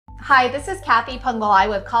Hi, this is Kathy Pungalai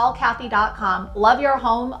with CallCathy.com. Love your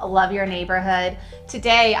home, love your neighborhood.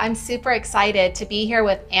 Today, I'm super excited to be here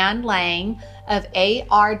with Ann Lang of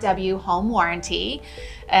ARW Home Warranty.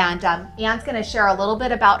 And Ann's gonna share a little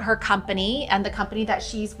bit about her company and the company that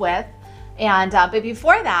she's with. And but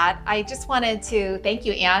before that, I just wanted to thank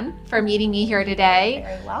you, Ann, for meeting me here today.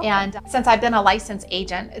 Very welcome. And since I've been a licensed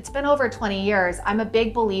agent, it's been over 20 years, I'm a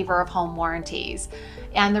big believer of home warranties.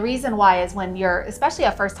 And the reason why is when you're, especially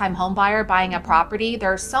a first-time home buyer buying a property,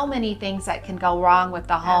 there's so many things that can go wrong with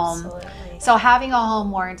the home. Absolutely. So having a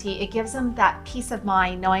home warranty, it gives them that peace of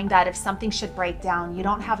mind knowing that if something should break down, you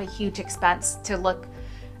don't have a huge expense to look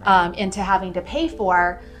into having to pay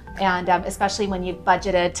for. And especially when you've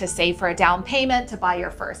budgeted to save for a down payment to buy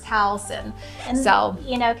your first house. And so,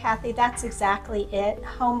 you know, Kathy, that's exactly it.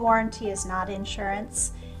 Home warranty is not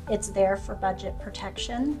insurance. It's there for budget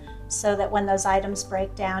protection so that when those items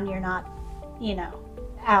break down, you're not,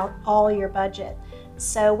 out all your budget.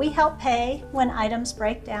 So we help pay when items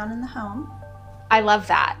break down in the home. I love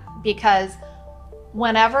that because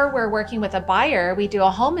whenever we're working with a buyer, we do a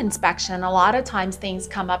home inspection. A lot of times things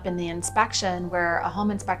come up in the inspection where a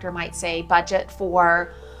home inspector might say budget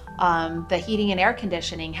for the heating and air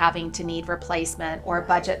conditioning having to need replacement, or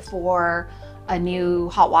budget for a new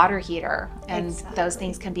hot water heater. And Exactly. Those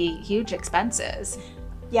things can be huge expenses.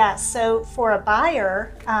 Yeah, so for a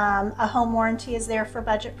buyer, a home warranty is there for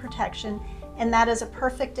budget protection. And that is a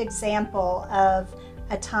perfect example of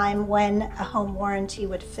a time when a home warranty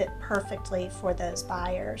would fit perfectly for those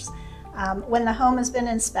buyers. When the home has been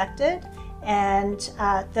inspected and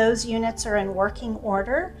those units are in working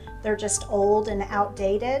order, they're just old and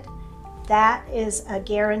outdated, that is a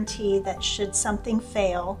guarantee that should something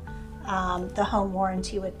fail, the home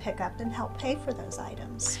warranty would pick up and help pay for those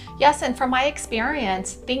items. Yes, and from my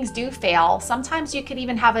experience, things do fail. Sometimes you could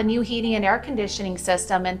even have a new heating and air conditioning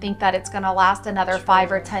system and think that it's going to last another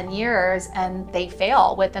 5 or 10 years, and they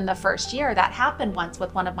fail within the first year. That happened once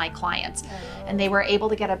with one of my clients, and they were able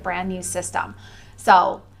to get a brand new system.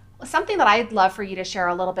 So something that I'd love for you to share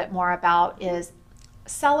a little bit more about is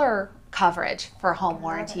seller coverage for home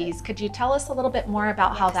warranties. Could you tell us a little bit more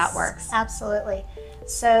about how that works? Absolutely.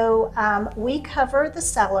 So we cover the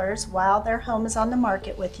sellers while their home is on the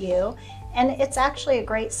market with you, and it's actually a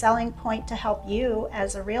great selling point to help you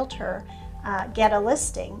as a realtor get a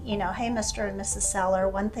listing. Hey, Mr. and Mrs. Seller,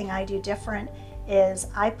 one thing I do different is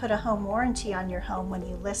I put a home warranty on your home when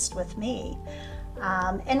you list with me.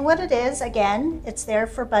 And what it is, again, it's there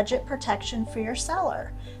for budget protection for your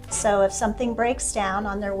seller. So if something breaks down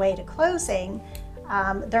on their way to closing,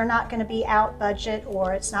 they're not going to be out budget,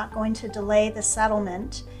 or it's not going to delay the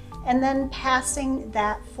settlement. And then passing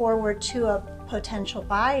that forward to a potential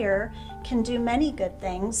buyer can do many good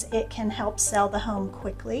things. It can help sell the home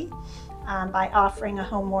quickly by offering a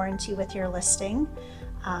home warranty with your listing.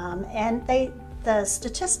 And the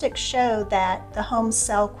statistics show that the homes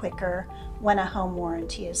sell quicker when a home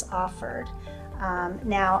warranty is offered.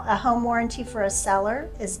 Now, a home warranty for a seller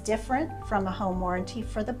is different from a home warranty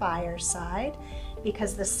for the buyer's side,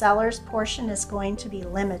 because the seller's portion is going to be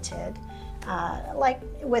limited, like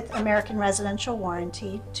with American Residential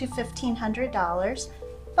Warranty, to $1,500.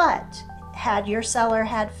 But had your seller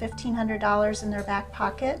had $1,500 in their back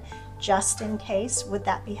pocket, just in case, would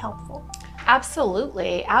that be helpful?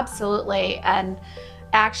 Absolutely, absolutely. And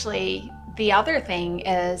actually, the other thing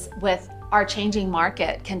is with our changing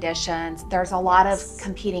market conditions, there's a lot of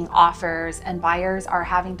competing offers, and buyers are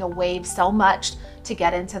having to waive so much to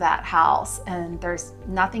get into that house. And there's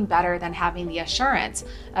nothing better than having the assurance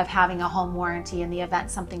of having a home warranty in the event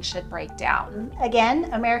something should break down. Again,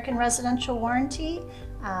 American Residential Warranty,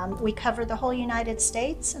 we cover the whole United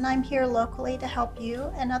States, and I'm here locally to help you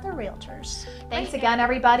and other realtors. Thanks again,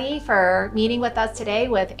 everybody, for meeting with us today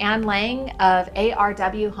with Ann Lang of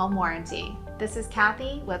ARW Home Warranty. This is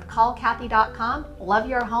Kathy with CallCathy.com. Love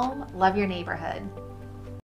your home, love your neighborhood.